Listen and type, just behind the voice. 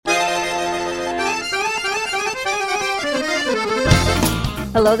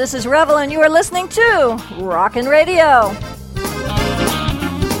Hello, this is Revel, and you are listening to Rockin' Radio.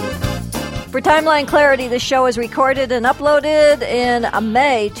 For timeline clarity, this show is recorded and uploaded in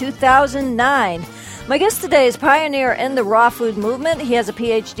May 2009. My guest today is pioneer in the raw food movement. He has a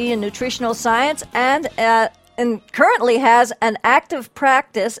PhD in nutritional science and currently has an active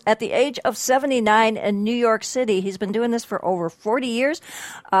practice at the age of 79 in New York City. He's been doing this for over 40 years.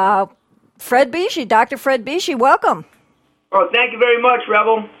 Fred Beachy, Dr. Fred Beachy, welcome. Oh, thank you very much,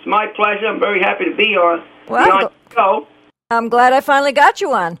 Rebel. It's my pleasure. I'm very happy to be on. Well, I'm glad I finally got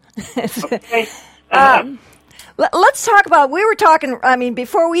you on. Okay. Let's talk about, we were talking,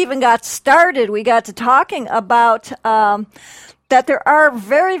 before we even got started, we got to talking about that there are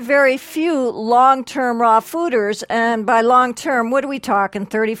very, very few long-term raw fooders. And by long-term, what are we talking,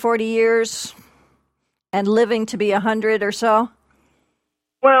 30, 40 years and living to be 100 or so?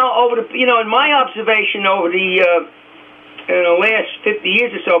 Well, in my observation over the last 50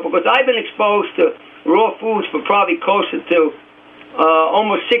 years or so, because I've been exposed to raw foods for probably closer to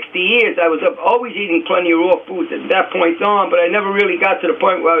almost 60 years. I was always eating plenty of raw foods at that point on, but I never really got to the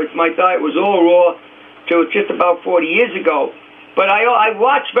point where my diet was all raw till just about 40 years ago. But I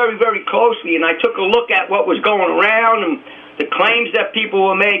watched very, very closely, and I took a look at what was going around and the claims that people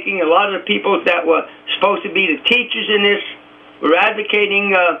were making. A lot of the people that were supposed to be the teachers in this were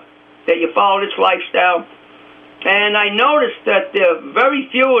advocating that you follow this lifestyle. And I noticed that very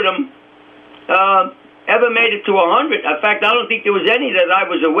few of them ever made it to 100. In fact, I don't think there was any that I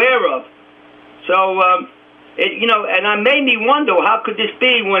was aware of. So, and it made me wonder, how could this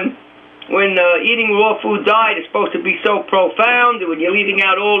be when eating raw food diet is supposed to be so profound, when you're leaving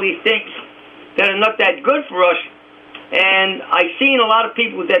out all these things that are not that good for us. And I've seen a lot of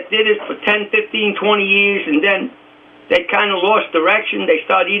people that did it for 10, 15, 20 years, and then they kind of lost direction. They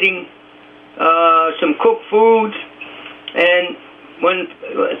started eating some cooked foods, and when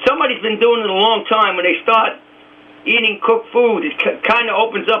somebody's been doing it a long time, when they start eating cooked food, it kind of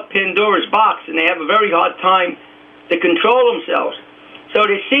opens up Pandora's box, and they have a very hard time to control themselves. So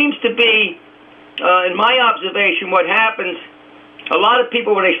there seems to be, in my observation, what happens, a lot of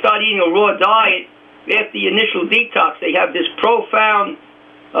people, when they start eating a raw diet, after the initial detox, they have this profound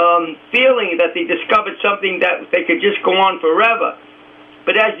feeling that they discovered something that they could just go on forever.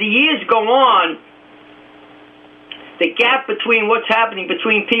 But as the years go on, the gap between what's happening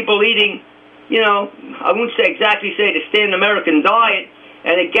between people eating, I wouldn't exactly say the standard American diet,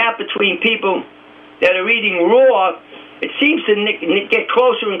 and the gap between people that are eating raw, it seems to get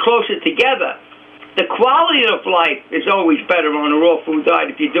closer and closer together. The quality of life is always better on a raw food diet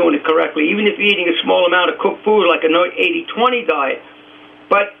if you're doing it correctly, even if you're eating a small amount of cooked food like an 80-20 diet.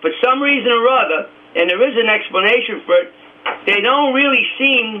 But for some reason or other, and there is an explanation for it, they don't really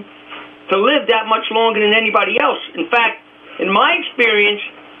seem to live that much longer than anybody else. In fact, in my experience,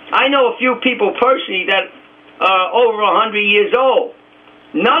 I know a few people personally that are over 100 years old.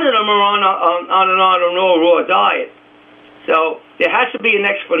 None of them are on an all raw diet. So there has to be an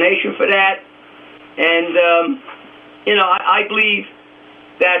explanation for that. And, I believe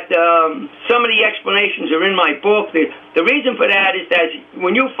that some of the explanations are in my book. The reason for that is that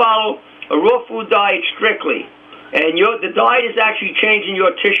when you follow a raw food diet strictly, and the diet is actually changing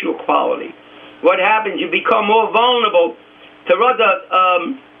your tissue quality, what happens, you become more vulnerable to other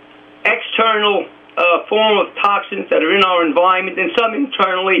external form of toxins that are in our environment, and some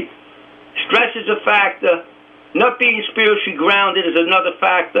internally. Stress is a factor. Not being spiritually grounded is another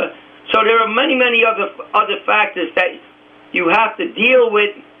factor. So there are many, many other factors that you have to deal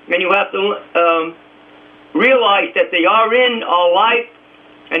with, and you have to realize that they are in our life,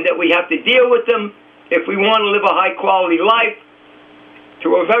 and that we have to deal with them if we want to live a high-quality life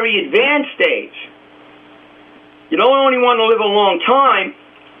to a very advanced stage. You don't only want to live a long time,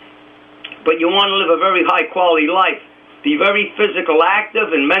 but you want to live a very high-quality life. Be very physical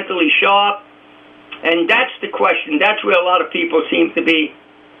active and mentally sharp. And that's the question. That's where a lot of people seem to be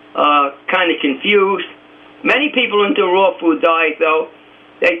kind of confused. Many people into a raw food diet, though,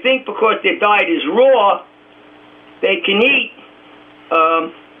 they think because their diet is raw, they can eat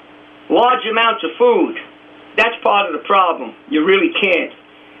large amounts of food. That's part of the problem. You really can't.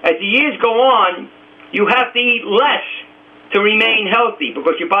 As the years go on, you have to eat less to remain healthy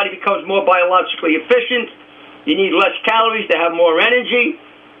because your body becomes more biologically efficient. You need less calories to have more energy,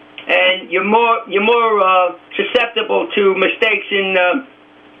 and you're more susceptible to mistakes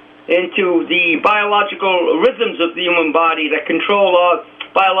into the biological rhythms of the human body that control our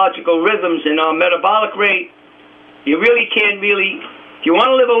biological rhythms and our metabolic rate. You really can't if you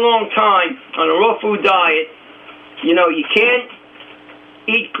want to live a long time on a raw food diet, you can't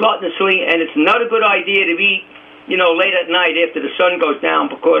eat gluttonously, and it's not a good idea to eat late at night after the sun goes down,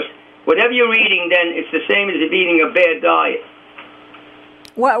 because whatever you're eating, then it's the same as if eating a bad diet.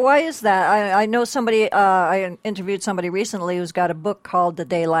 Why is that? I know somebody, I interviewed somebody recently who's got a book called The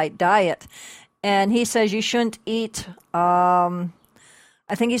Daylight Diet, and he says you shouldn't eat,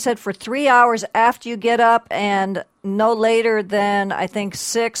 I think he said for 3 hours after you get up and no later than, I think,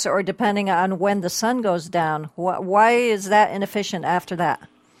 6 or depending on when the sun goes down. Why is that inefficient after that?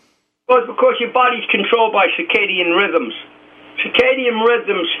 Well, it's because your body's controlled by circadian rhythms. Circadian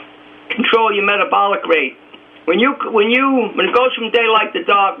rhythms control your metabolic rate. When it goes from daylight to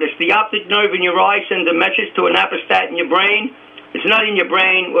darkness, the optic nerve in your eye sends a message to an apostat in your brain. It's not in your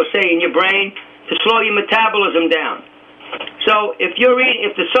brain, we'll say in your brain, to slow your metabolism down. So if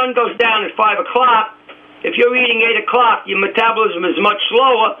the sun goes down at 5 o'clock, if you're eating 8 o'clock, your metabolism is much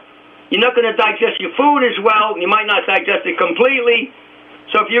slower. You're not going to digest your food as well. You might not digest it completely.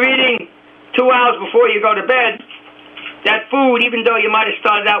 So if you're eating 2 hours before you go to bed, that food, even though you might have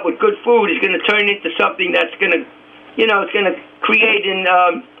started out with good food, is going to turn into something that's going to, it's going to create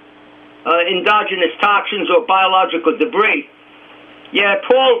endogenous toxins or biological debris. Yeah,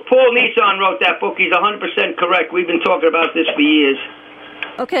 Paul Nissan wrote that book. He's 100% correct. We've been talking about this for years.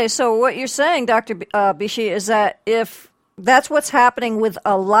 Okay, so what you're saying, Dr. Bishi, is that if that's what's happening with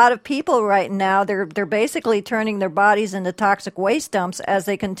a lot of people right now, they're basically turning their bodies into toxic waste dumps as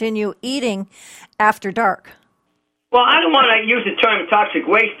they continue eating after dark. Well, I don't want to use the term toxic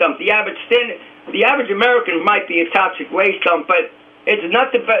waste dump. The average American might be a toxic waste dump, but it's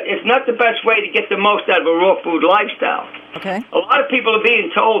not the best way to get the most out of a raw food lifestyle. Okay. A lot of people are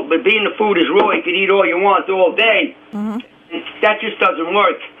being told, but being the food is raw, you can eat all you want all day. Mm-hmm. That just doesn't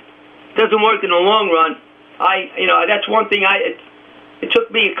work. It doesn't work in the long run. That's one thing. It took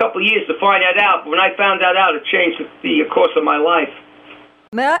me a couple of years to find that out. But when I found that out, it changed the course of my life.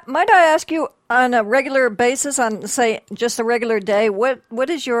 Might I ask you, on a regular basis, on, say, just a regular day, what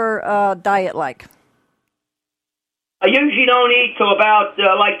is your diet like? I usually don't eat till about,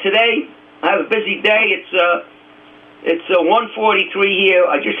 like today. I have a busy day. It's 1:43 here.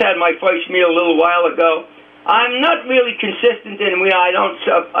 I just had my first meal a little while ago. I'm not really consistent in it.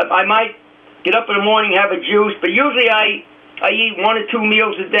 I might get up in the morning, have a juice, but usually I eat 1 or 2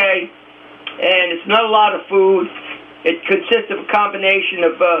 meals a day, and it's not a lot of food. It consists of a combination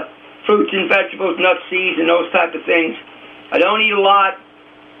of fruits and vegetables, nuts, seeds, and those type of things. I don't eat a lot.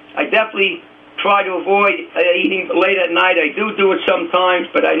 I definitely try to avoid eating late at night. I do it sometimes,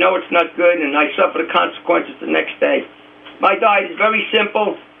 but I know it's not good, and I suffer the consequences the next day. My diet is very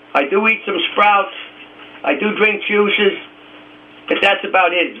simple. I do eat some sprouts. I do drink juices, but that's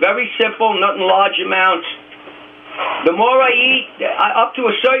about it. It's very simple, not in large amounts. The more I eat, up to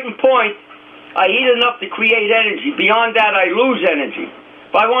a certain point, I eat enough to create energy. Beyond that, I lose energy.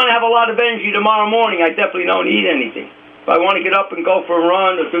 If I want to have a lot of energy tomorrow morning, I definitely don't eat anything. If I want to get up and go for a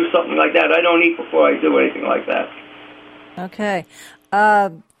run or do something like that, I don't eat before I do anything like that. Okay.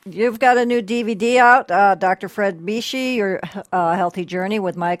 You've got a new DVD out, Dr. Fred Bishi, Your Healthy Journey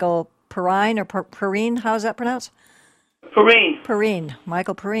with Michael Perrine, or Perrine, how's that pronounced? Perrine.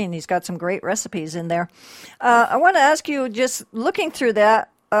 Michael Perrine. He's got some great recipes in there. I want to ask you, just looking through that,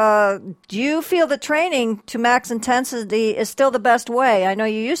 do you feel the training to max intensity is still the best way? I know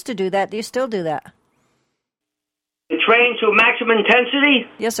you used to do that. Do you still do that? To train to maximum intensity?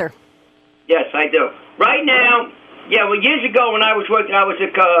 Yes, sir. Yes, I do. Right now, years ago when I was working, I was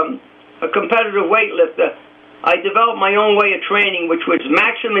a competitive weightlifter. I developed my own way of training, which was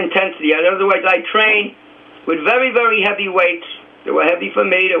maximum intensity. In other words, I trained with very, very heavy weights. They were heavy for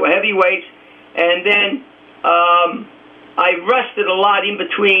me. They were heavy weights. And then I rested a lot in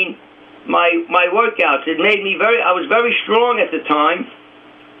between my workouts. It made me I was very strong at the time.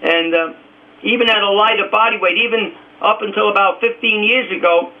 And even at a lighter body weight, even up until about 15 years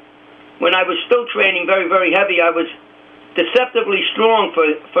ago, when I was still training very, very heavy, I was deceptively strong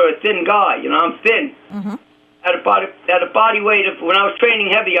for a thin guy. I'm thin. Mm-hmm. At a body weight of, when I was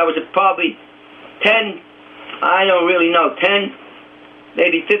training heavy, I was at probably 10, I don't really know, 10,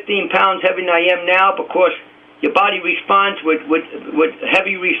 maybe 15 pounds heavier than I am now, because your body responds with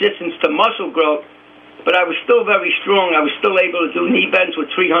heavy resistance to muscle growth. But I was still very strong. I was still able to do knee bends with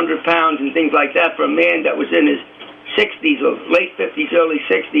 300 pounds and things like that for a man that was in his 60s or late 50s, early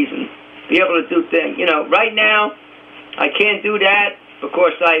 60s, and be able to do things. Right now, I can't do that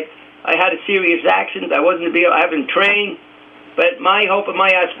because I had a serious accident. I haven't trained. But my hope and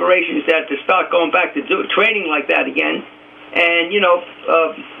my aspiration is that to start going back to training like that again, and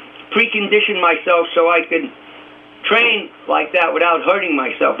precondition myself so I could train like that without hurting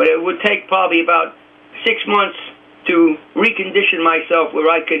myself. But it would take probably about 6 months to recondition myself where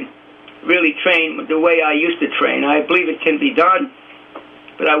I could really train the way I used to train. I believe it can be done,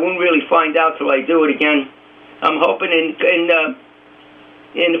 but I won't really find out till I do it again. I'm hoping in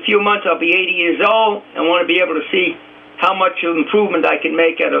a few months I'll be 80 years old. I want to be able to see how much improvement I can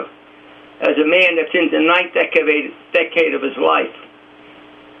make as a man that's in the ninth decade of his life.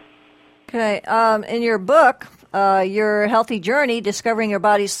 Okay. In your book, Your Healthy Journey, Discovering Your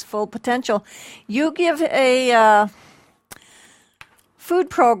Body's Full Potential, you give a food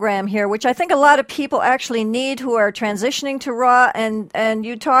program here, which I think a lot of people actually need who are transitioning to raw, and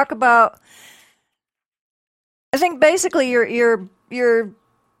you talk about, I think basically your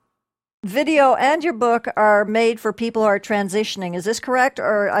video and your book are made for people who are transitioning. Is this correct?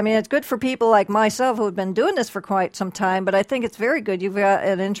 Or, I mean, it's good for people like myself who have been doing this for quite some time, but I think it's very good. You've got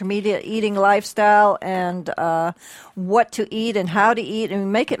an intermediate eating lifestyle and what to eat and how to eat,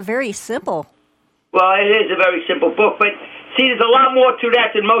 and make it very simple. Well, it is a very simple book, but see, there's a lot more to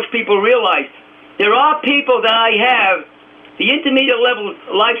that than most people realize. There are people that I have, the intermediate level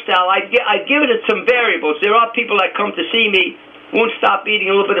lifestyle, I've given it some variables. There are people that come to see me, won't stop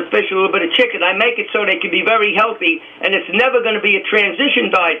eating a little bit of fish, a little bit of chicken. I make it so they can be very healthy, and it's never going to be a transition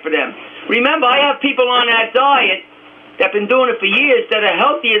diet for them. Remember, I have people on that diet that have been doing it for years that are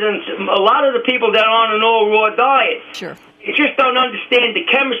healthier than a lot of the people that are on an all-raw diet. Sure. They just don't understand the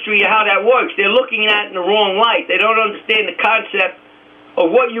chemistry of how that works. They're looking at it in the wrong light. They don't understand the concept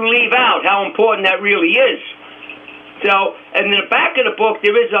of what you leave out, how important that really is. So, and in the back of the book,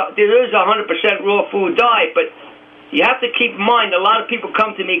 there is a 100% raw food diet, but you have to keep in mind, a lot of people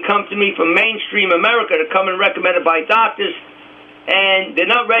come to me from mainstream America. They're coming recommended by doctors, and they're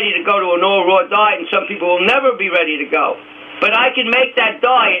not ready to go to an all-raw diet, and some people will never be ready to go. But I can make that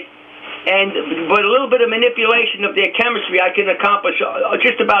diet, and with a little bit of manipulation of their chemistry, I can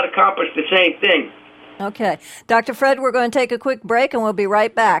just about accomplish the same thing. Okay. Dr. Fred, we're going to take a quick break, and we'll be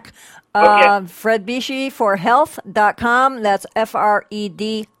right back. Okay. Fred Bisci for health.com. That's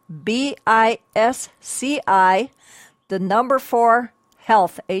FredBisci. The number 4,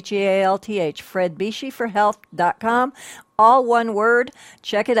 health, HEALTH, FredBisci for health.com. All one word.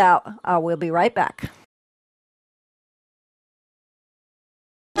 Check it out. We'll be right back.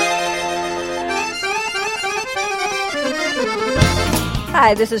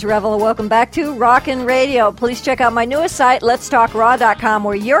 Hi, this is Revel, and welcome back to Rockin' Radio. Please check out my newest site, letstalkraw.com,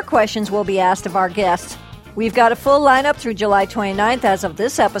 where your questions will be asked of our guests. We've got a full lineup through July 29th as of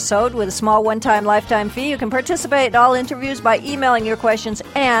this episode. With a small one-time lifetime fee, you can participate in all interviews by emailing your questions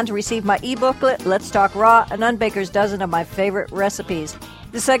and receive my e-booklet, Let's Talk Raw, an unbaker's dozen of my favorite recipes.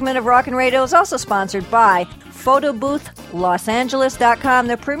 This segment of Rockin' Radio is also sponsored by PhotoBoothLosAngeles.com,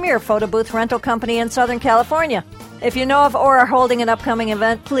 the premier photo booth rental company in Southern California. If you know of or are holding an upcoming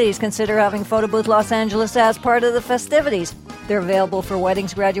event, please consider having Photo Booth Los Angeles as part of the festivities. They're available for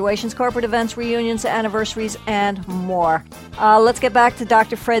weddings, graduations, corporate events, reunions, anniversaries, and more. Let's get back to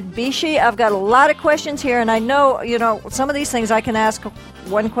Dr. Fred Bisci. I've got a lot of questions here, and I know, some of these things I can ask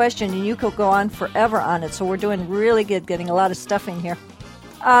one question, and you could go on forever on it. So we're doing really good, getting a lot of stuff in here.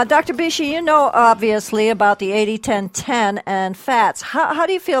 Dr. Bisci, you know, obviously, about the 80-10-10 and fats. How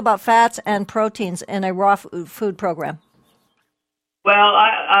do you feel about fats and proteins in a raw food program? Well,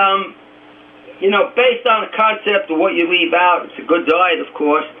 based on the concept of what you leave out, it's a good diet, of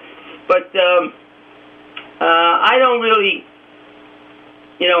course. But I don't really,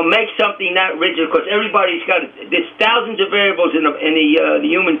 make something that rigid, because everybody's there's thousands of variables in the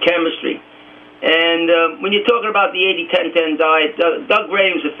human chemistry. And when you're talking about the 80-10-10 diet, Doug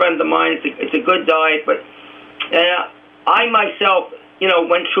Graham's a friend of mine. It's a good diet, but I myself,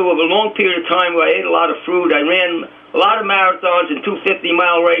 went through a long period of time where I ate a lot of fruit. I ran a lot of marathons and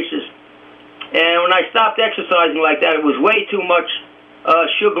 250-mile races. And when I stopped exercising like that, it was way too much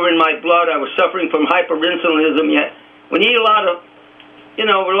sugar in my blood. I was suffering from hyperinsulinism. Yet, when you eat a lot of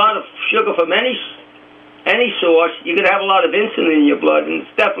sugar from any source, you're going to have a lot of insulin in your blood, and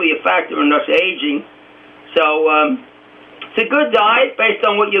it's definitely a factor in us aging. So it's a good diet based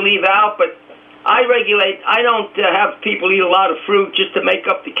on what you leave out, but I don't have people eat a lot of fruit just to make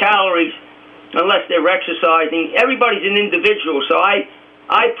up the calories unless they're exercising. Everybody's an individual, so I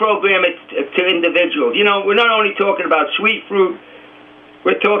program it to individuals. We're not only talking about sweet fruit,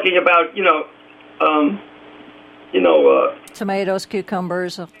 we're talking about, tomatoes,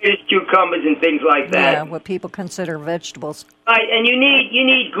 cucumbers, and things like that. Yeah, what people consider vegetables. Right, and you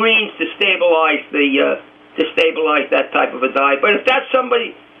need greens to stabilize that type of a diet. But if that's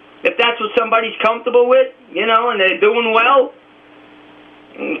what somebody's comfortable with, and they're doing well,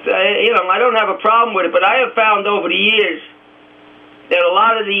 I don't have a problem with it. But I have found over the years that a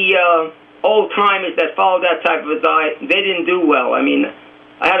lot of the old timers that followed that type of a diet, they didn't do well. I mean,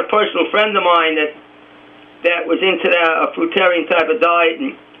 I had a personal friend of mine that was into a fruitarian type of diet,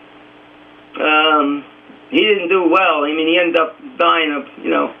 and he didn't do well. I mean, he ended up dying of,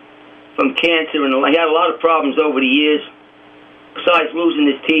 from cancer, and he had a lot of problems over the years, besides losing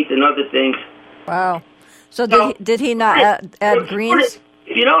his teeth and other things. Wow. So did he not add greens?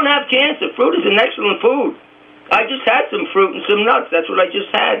 If you don't have cancer, fruit is an excellent food. I just had some fruit and some nuts. That's what I just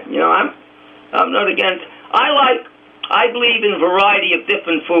had. I'm not against. I believe in a variety of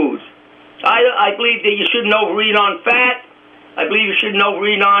different foods. I believe that you shouldn't overeat on fat. I believe you shouldn't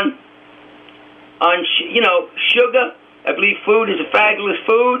overeat on sugar. I believe food is a fabulous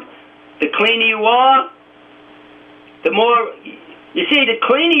food. The cleaner you are, the more. You see, the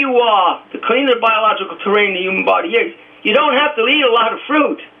cleaner you are, the cleaner the biological terrain the human body is. You don't have to eat a lot of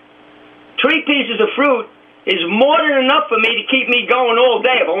fruit. 3 pieces of fruit is more than enough for me to keep me going all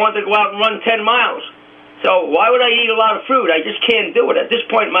day if I want to go out and run 10 miles. So why would I eat a lot of fruit? I just can't do it. At this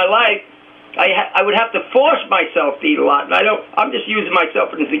point in my life, I would have to force myself to eat a lot. And I'm just using myself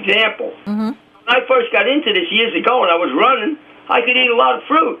as an example. Mm-hmm. When I first got into this years ago and I was running, I could eat a lot of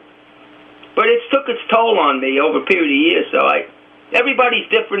fruit. But it took its toll on me over a period of years. So everybody's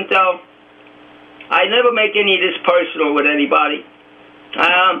different, though. I never make any of this personal with anybody.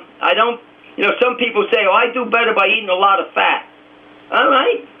 I don't, some people say, I do better by eating a lot of fat. All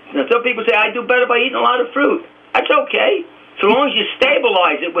right. Now, some people say, I do better by eating a lot of fruit. That's okay, so long as you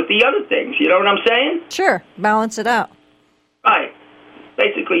stabilize it with the other things. You know what I'm saying? Sure. Balance it out. Right.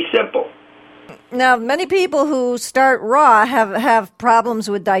 Basically simple. Now, many people who start raw have problems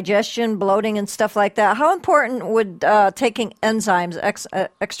with digestion, bloating, and stuff like that. How important would taking enzymes,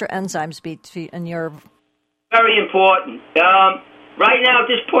 extra enzymes, be in your? Very important. Right now, at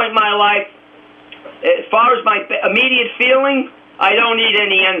this point in my life, as far as my immediate feeling, I don't need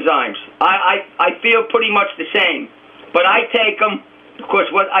any enzymes. I feel pretty much the same, but I take them because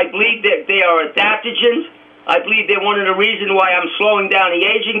I believe that they are adaptogens. I believe they're one of the reasons why I'm slowing down the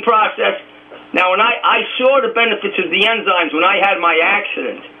aging process. Now, when I saw the benefits of the enzymes when I had my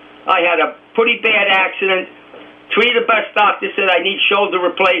accident. I had a pretty bad accident. 3 of the best doctors said I need shoulder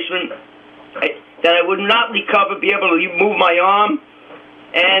replacement, that I would not recover, be able to move my arm.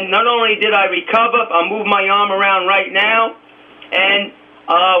 And not only did I recover, I move my arm around right now. And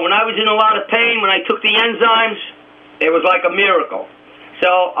when I was in a lot of pain, when I took the enzymes, it was like a miracle.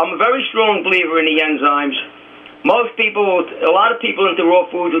 So I'm a very strong believer in the enzymes. Most people, a lot of people into raw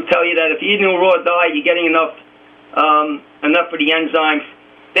foods will tell you that if you're eating a raw diet, you're getting enough for the enzymes.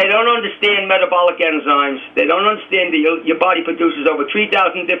 They don't understand metabolic enzymes. They don't understand that your body produces over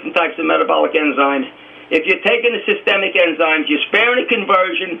 3,000 different types of metabolic enzymes. If you're taking the systemic enzymes, you're sparing the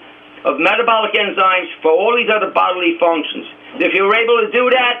conversion of metabolic enzymes for all these other bodily functions. If you're able to do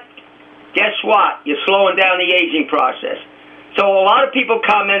that, guess what? You're slowing down the aging process. So a lot of people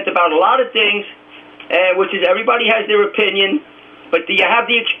comment about a lot of things, which is everybody has their opinion, but do you have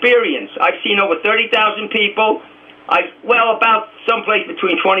the experience? I've seen over 30,000 people. About someplace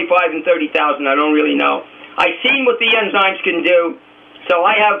between 25 and 30,000. I don't really know. I've seen what the enzymes can do. So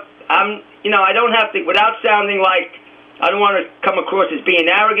I don't have to, without sounding like, I don't want to come across as being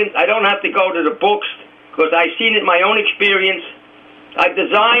arrogant, I don't have to go to the books because I've seen it in my own experience. I've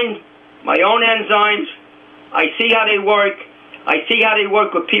designed my own enzymes. I see how they work. I see how they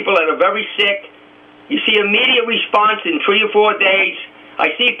work with people that are very sick. You see immediate response in 3 or 4 days.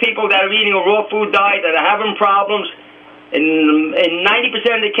 I see people that are eating a raw food diet that are having problems. In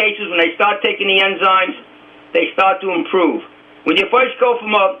 90% of the cases, when they start taking the enzymes, they start to improve. When you first go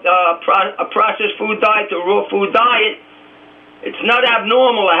from a processed food diet to a raw food diet, it's not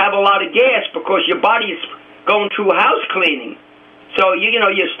abnormal to have a lot of gas because your body is going through house cleaning. So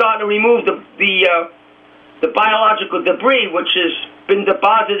you're starting to remove the biological debris which has been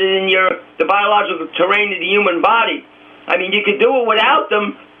deposited in the biological terrain of the human body. I mean, you could do it without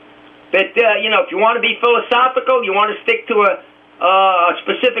them, but if you want to be philosophical, you want to stick to a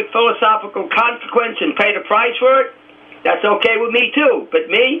specific philosophical consequence and pay the price for it, that's okay with me too.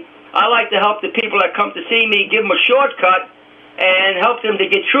 But me, I like to help the people that come to see me, give them a shortcut and help them to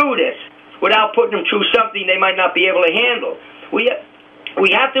get through this without putting them through something they might not be able to handle. We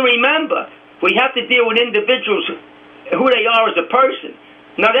have to remember, we have to deal with individuals who they are as a person.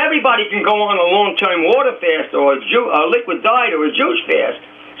 Not everybody can go on a long-term water fast or a liquid diet or a juice fast.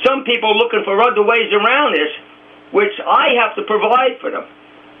 Some people are looking for other ways around this, which I have to provide for them.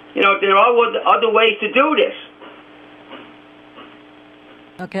 There are other ways to do this.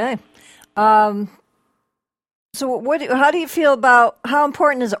 Okay. So how do you feel about how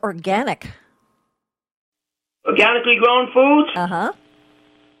important is organic? Organically grown foods? Uh-huh.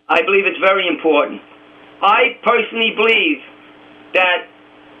 I believe it's very important. I personally believe that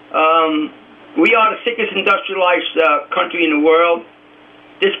We are the sickest industrialized country in the world.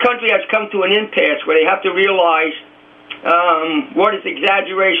 This country has come to an impasse where they have to realize what is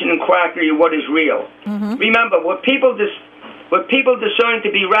exaggeration and quackery and what is real. Mm-hmm. Remember, what people discern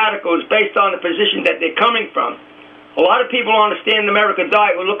to be radical is based on the position that they're coming from. A lot of people on the Stand America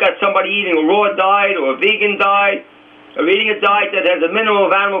diet will look at somebody eating a raw diet or a vegan diet or eating a diet that has a minimum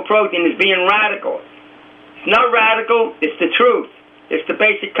of animal protein as being radical. It's not radical, it's the truth. It's the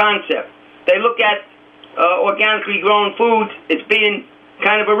basic concept. They look at organically grown foods as being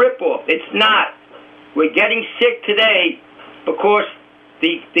kind of a ripoff. It's not. We're getting sick today because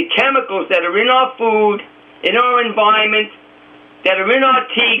the chemicals that are in our food, in our environment, that are in our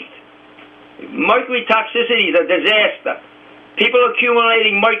teeth, mercury toxicity is a disaster. People are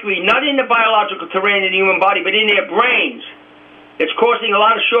accumulating mercury not in the biological terrain of the human body, but in their brains. It's causing a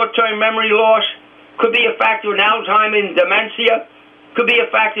lot of short-term memory loss. Could be a factor in Alzheimer's and dementia. Could be a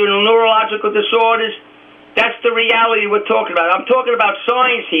factor in neurological disorders. That's the reality we're talking about. I'm talking about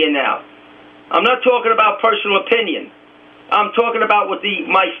science here now. I'm not talking about personal opinion. I'm talking about what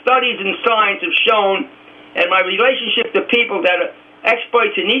my studies in science have shown, and my relationship to people that are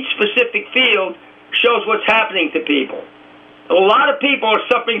experts in each specific field shows what's happening to people. A lot of people are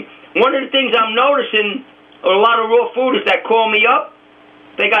suffering. One of the things I'm noticing, a lot of raw fooders that call me up,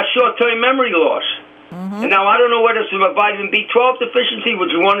 they got short-term memory loss. Mm-hmm. And now I don't know whether it's from a vitamin B12 deficiency,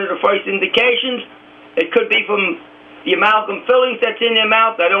 which is one of the first indications. It could be from the amalgam fillings that's in their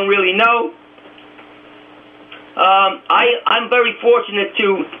mouth. I don't really know. I'm very fortunate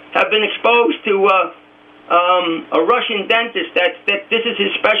to have been exposed to a Russian dentist that this is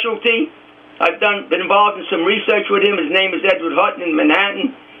his specialty. I've been involved in some research with him. His name is Edward Hutton in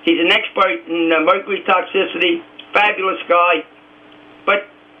Manhattan. He's an expert in mercury toxicity, fabulous guy. But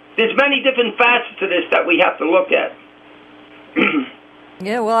there's many different facets to this that we have to look at.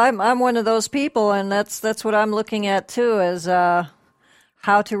 Yeah, well, I'm one of those people, and that's what I'm looking at too, is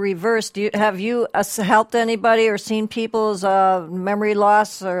how to reverse. Have you helped anybody or seen people's memory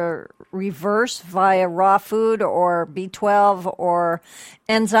loss or reverse via raw food or B12 or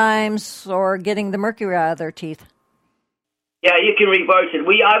enzymes or getting the mercury out of their teeth? Yeah, you can reverse it.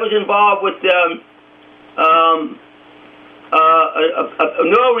 I was involved with a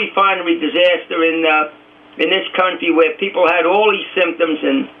neurorefinery disaster in this country where people had all these symptoms,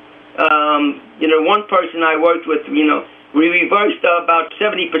 and one person I worked with, we reversed about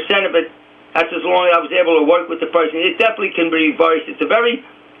 70% of it. That's as long as I was able to work with the person. It definitely can be reversed. It's a very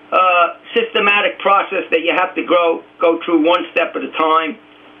systematic process that you have to go through one step at a time.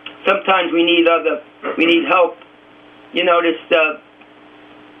 Sometimes we need help.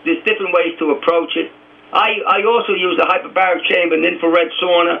 There's different ways to approach it. I also use a hyperbaric chamber and infrared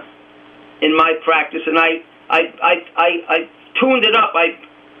sauna in my practice, and I tuned it up.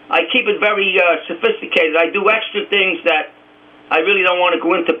 I keep it very sophisticated. I do extra things that I really don't want to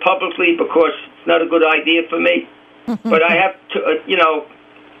go into publicly because it's not a good idea for me. But I have to,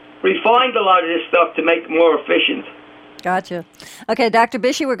 refined a lot of this stuff to make it more efficient. Gotcha. Okay, Dr.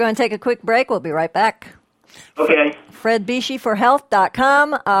 Bisci, we're going to take a quick break. We'll be right back. Okay.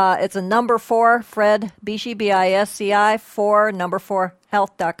 FredBisci4Health.com. It's a number 4, Fred Bisci, BISCI, 4, number 4,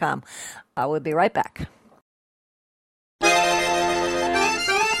 health.com. We'll be right back.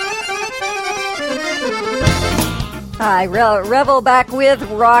 Hi, Revel back with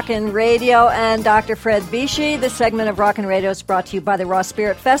Rockin' Radio and Dr. Fred Bisci. This segment of Rockin' Radio is brought to you by the Raw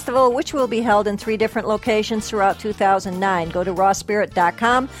Spirit Festival, which will be held in 3 different locations throughout 2009. Go to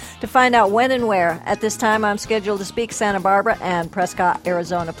rawspirit.com to find out when and where. At this time, I'm scheduled to speak Santa Barbara and Prescott,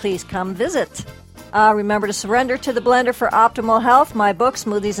 Arizona. Please come visit. Remember to surrender to the blender for optimal health. My book,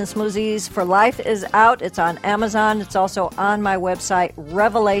 Smoothies and Smoothies for Life, is out. It's on Amazon. It's also on my website,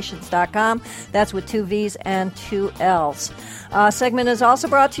 revelations.com. That's with 2 V's and 2 L's. Segment is also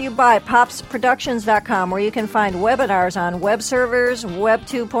brought to you by popsproductions.com, where you can find webinars on web servers, Web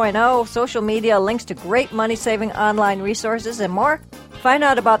 2.0, social media, links to great money-saving online resources, and more. Find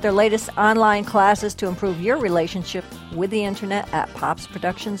out about their latest online classes to improve your relationship with the Internet at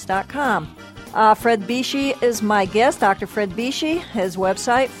popsproductions.com. Fred Bisci is my guest, Dr. Fred Bisci. His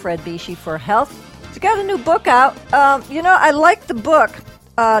website, Fred Bisci for Health. He's got a new book out. I like the book,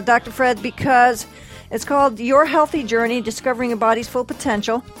 Dr. Fred, because it's called Your Healthy Journey, Discovering Your Body's Full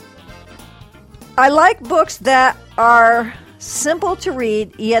Potential. I like books that are simple to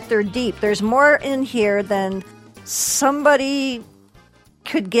read, yet they're deep. There's more in here than somebody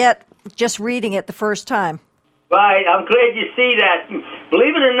could get just reading it the first time. Right, I'm glad you see that.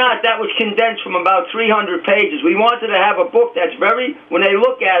 Believe it or not, that was condensed from about 300 pages. We wanted to have a book that's when they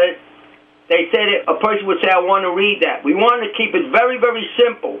look at it, they said a person would say, I want to read that. We want to keep it very, very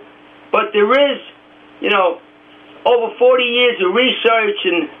simple. But there is, over 40 years of research,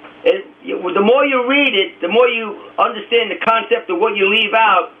 and the more you read it, the more you understand the concept of what you leave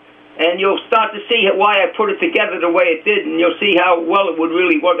out, and you'll start to see why I put it together the way it did, and you'll see how well it would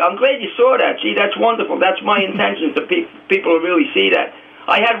really work. I'm glad you saw that. Gee, that's wonderful. That's my intention, to people to really see that.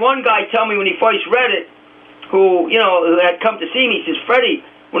 I had one guy tell me when he first read it, who had come to see me, he says, Freddie,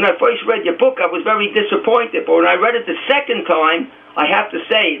 when I first read your book, I was very disappointed, but when I read it the second time, I have to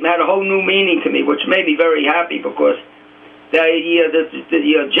say, it had a whole new meaning to me, which made me very happy, because the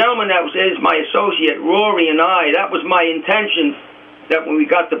gentleman that is my associate, Rory, and I, that was my intention, that when we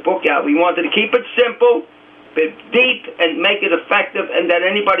got the book out, we wanted to keep it simple, but deep, and make it effective, and that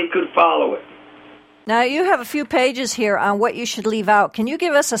anybody could follow it. Now, you have a few pages here on what you should leave out. Can you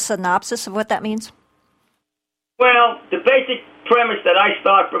give us a synopsis of what that means? Well, the basic premise that I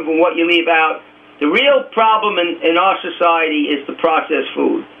start from what you leave out, the real problem in our society is the processed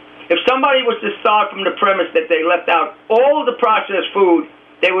food. If somebody was to start from the premise that they left out all of the processed food,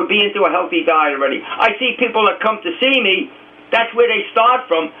 they would be into a healthy diet already. I see people that come to see me, that's where they start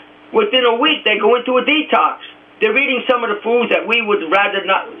from. Within a week, they go into a detox. They're eating some of the foods that we would rather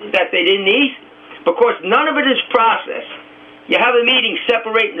not, that they didn't eat, because none of it is processed. You have them eating,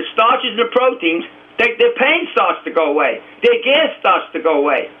 separating the starches and the proteins, their pain starts to go away. Their gas starts to go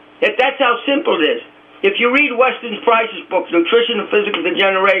away. That's how simple it is. If you read Weston Price's book, Nutrition and Physical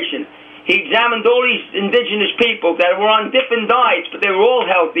Degeneration, he examined all these indigenous people that were on different diets, but they were all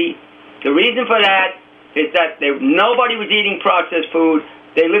healthy. The reason for that is that nobody was eating processed food.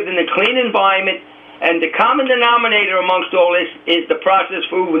 They lived in a clean environment, and the common denominator amongst all this is the processed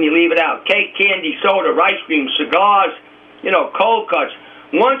food when you leave it out. Cake, candy, soda, ice cream, cigars, cold cuts.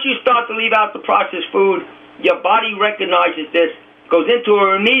 Once you start to leave out the processed food, your body recognizes this, goes into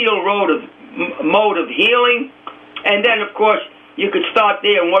a remedial mode of healing, and then, of course, you could start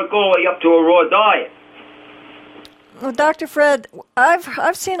there and work all the way up to a raw diet. Well, Dr. Fred,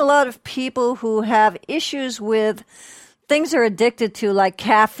 I've seen a lot of people who have issues with things they're addicted to, like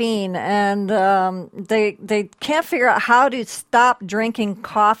caffeine, and they can't figure out how to stop drinking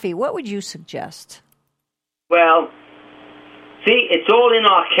coffee. What would you suggest? Well, see, it's all in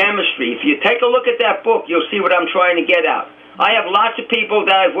our chemistry. If you take a look at that book, you'll see what I'm trying to get at. I have lots of people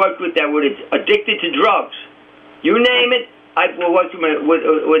that I've worked with that were addicted to drugs. You name it, I've worked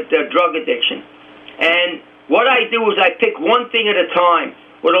with drug addiction. And what I do is I pick one thing at a time.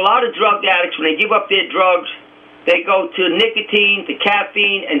 With a lot of drug addicts, when they give up their drugs, they go to nicotine, to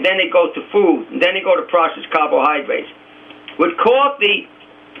caffeine, and then they go to food, and then they go to processed carbohydrates. With coffee,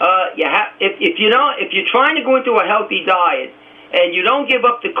 if you're trying to go into a healthy diet, and you don't give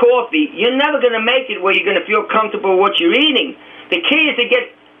up the coffee, you're never going to make it where you're going to feel comfortable with what you're eating. The key is to get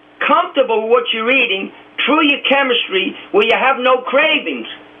comfortable with what you're eating through your chemistry where you have no cravings.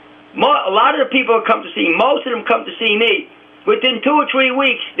 A lot of the people who come to see, most of them come to see me, within 2 or 3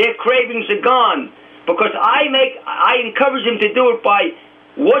 weeks, their cravings are gone. Because I encourage them to do it by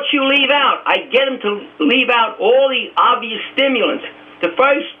what you leave out. I get them to leave out all the obvious stimulants. The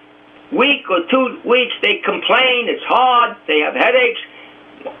first week or 2 weeks, they complain, it's hard, they have headaches,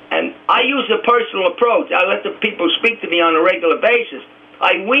 and I use a personal approach. I let the people speak to me on a regular basis.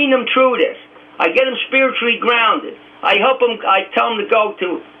 I wean them through this. I get them spiritually grounded. I help them, I tell them to go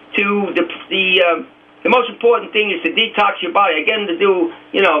to the most important thing is to detox your body. I get them to do,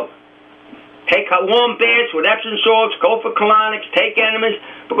 take warm baths with Epsom salts, go for colonics, take enemas,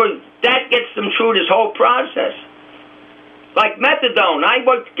 because that gets them through this whole process. Like methadone. I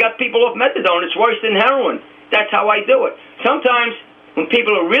got people off methadone. It's worse than heroin. That's how I do it. Sometimes when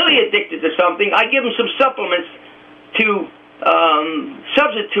people are really addicted to something, I give them some supplements to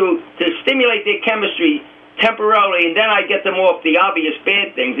substitute to stimulate their chemistry temporarily, and then I get them off the obvious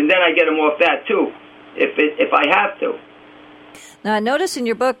bad things, and then I get them off that too, if I have to. Now, I notice in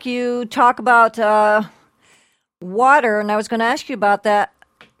your book you talk about water, and I was going to ask you about that.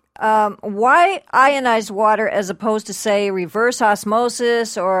 Why ionized water as opposed to, say, reverse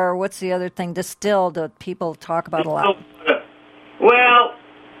osmosis, or what's the other thing, distilled, that people talk about a lot? Well,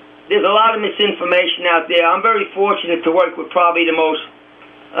 there's a lot of misinformation out there. I'm very fortunate to work with probably the most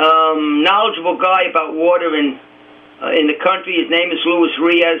knowledgeable guy about water in the country. His name is Luis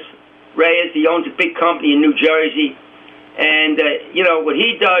Reyes. He owns a big company in New Jersey. And, what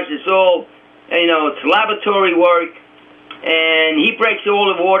he does is all, it's laboratory work. And he breaks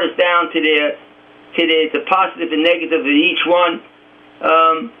all the waters down to the positive and negative of each one.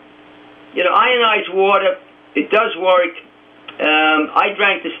 Ionized water, it does work. I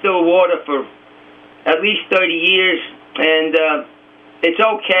drank distilled water for at least 30 years, and It's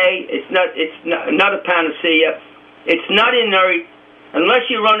okay. It's not a panacea. It's not inert unless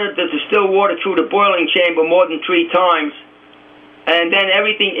you run the distilled water through the boiling chamber more than 3 times, and then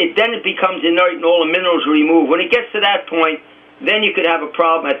it becomes inert and all the minerals are removed. When it gets to that point, then you could have a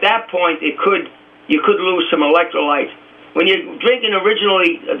problem. At that point, you could lose some electrolytes. When you're drinking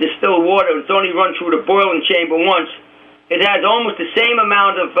originally distilled water, it's only run through the boiling chamber once. It has almost the same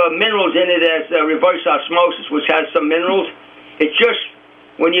amount of minerals in it as reverse osmosis, which has some minerals. It's just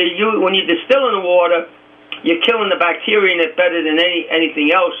when you distill in the water, you're killing the bacteria in it better than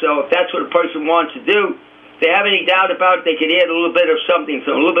anything else. So if that's what a person wants to do, if they have any doubt about it, they could add a little bit of something,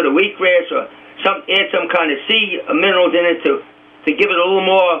 so a little bit of wheatgrass or add some kind of sea minerals in it to give it a little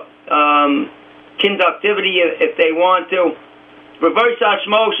more conductivity if they want to. Reverse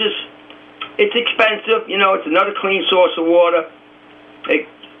osmosis, it's expensive. It's another clean source of water. It's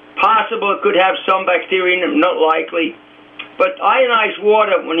possible it could have some bacteria in it, not likely. But ionized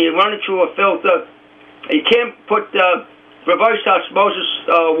water, when you run it through a filter, you can't put reverse osmosis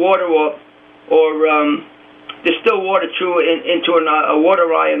water or distilled water through into a water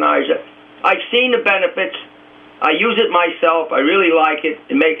ionizer. I've seen the benefits. I use it myself. I really like it.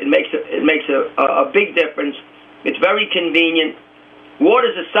 It makes a big difference. It's very convenient.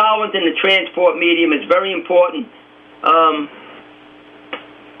 Water is a solvent in the transport medium. It's very important.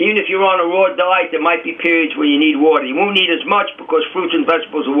 Even if you're on a raw diet, there might be periods where you need water. You won't need as much because fruits and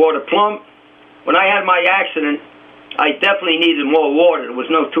vegetables are water plump. When I had my accident, I definitely needed more water. There was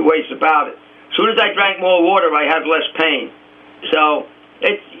no 2 ways about it. As soon as I drank more water, I had less pain. So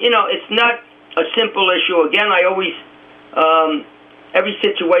it's not a simple issue. Again, I always every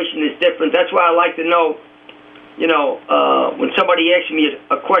situation is different. That's why I like to know. When somebody asks me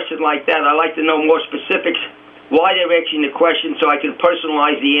a question like that, I like to know more specifics, why they're asking the question, so I can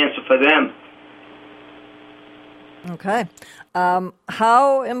personalize the answer for them. Okay.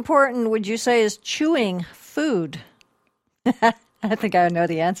 How important would you say is chewing food? I think I know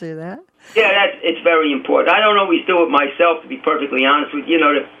the answer to that. Yeah, it's very important. I don't always do it myself, to be perfectly honest with you.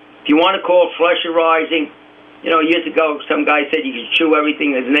 If you want to call it Fletcherizing, years ago some guy said you could chew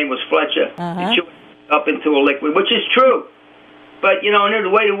everything. His name was Fletcher. You chew it up into a liquid, which is true. But, the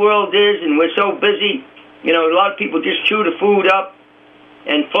way the world is, and we're so busy, a lot of people just chew the food up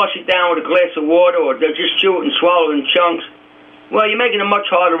and flush it down with a glass of water, or they'll just chew it and swallow it in chunks. Well, you're making it much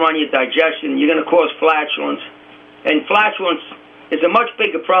harder on your digestion. You're going to cause flatulence. And flatulence is a much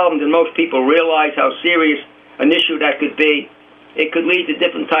bigger problem than most people realize how serious an issue that could be. It could lead to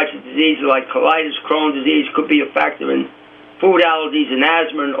different types of diseases like colitis, Crohn's disease, could be a factor in food allergies and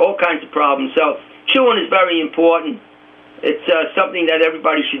asthma and all kinds of problems. So chewing is very important. It's something that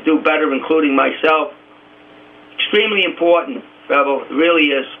everybody should do better, including myself. Extremely important, Rebel. It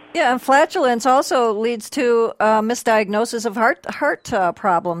really is. Yeah, and flatulence also leads to misdiagnosis of heart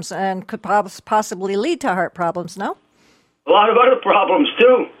problems and could possibly lead to heart problems, no? A lot of other problems,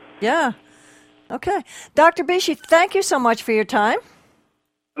 too. Yeah. Okay. Dr. Bishi, thank you so much for your time.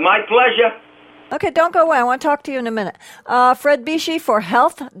 My pleasure. Okay, don't go away. I want to talk to you in a minute. Fred Bishi for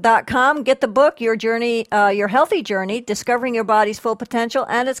health.com. Get the book, Your Healthy Journey, Discovering Your Body's Full Potential,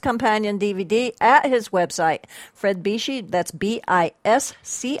 and its companion DVD at his website. Fred Bishi, that's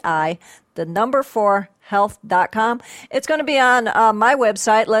BISCI, the number 4, health.com. It's going to be on my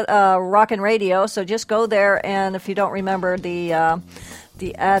website, Rockin' Radio, so just go there, and if you don't remember the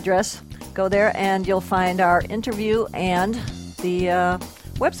address, go there, and you'll find our interview and the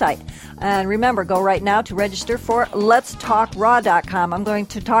website. And remember, go right now to register for letstalkraw.com. I'm going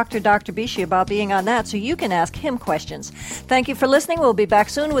to talk to Dr. Bishi about being on that so you can ask him questions. Thank you for listening. We'll be back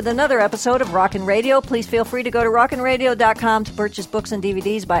soon with another episode of Rockin' Radio. Please feel free to go to rockinradio.com to purchase books and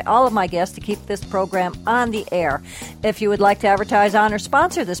DVDs by all of my guests to keep this program on the air. If you would like to advertise on or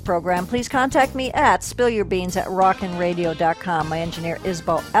sponsor this program, please contact me at spillyourbeans@rockinradio.com. My engineer is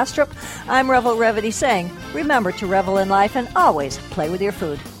Bo Astrup. I'm Revel Revity saying, remember to revel in life and always play with your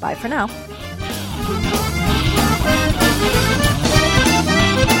food. Bye for now.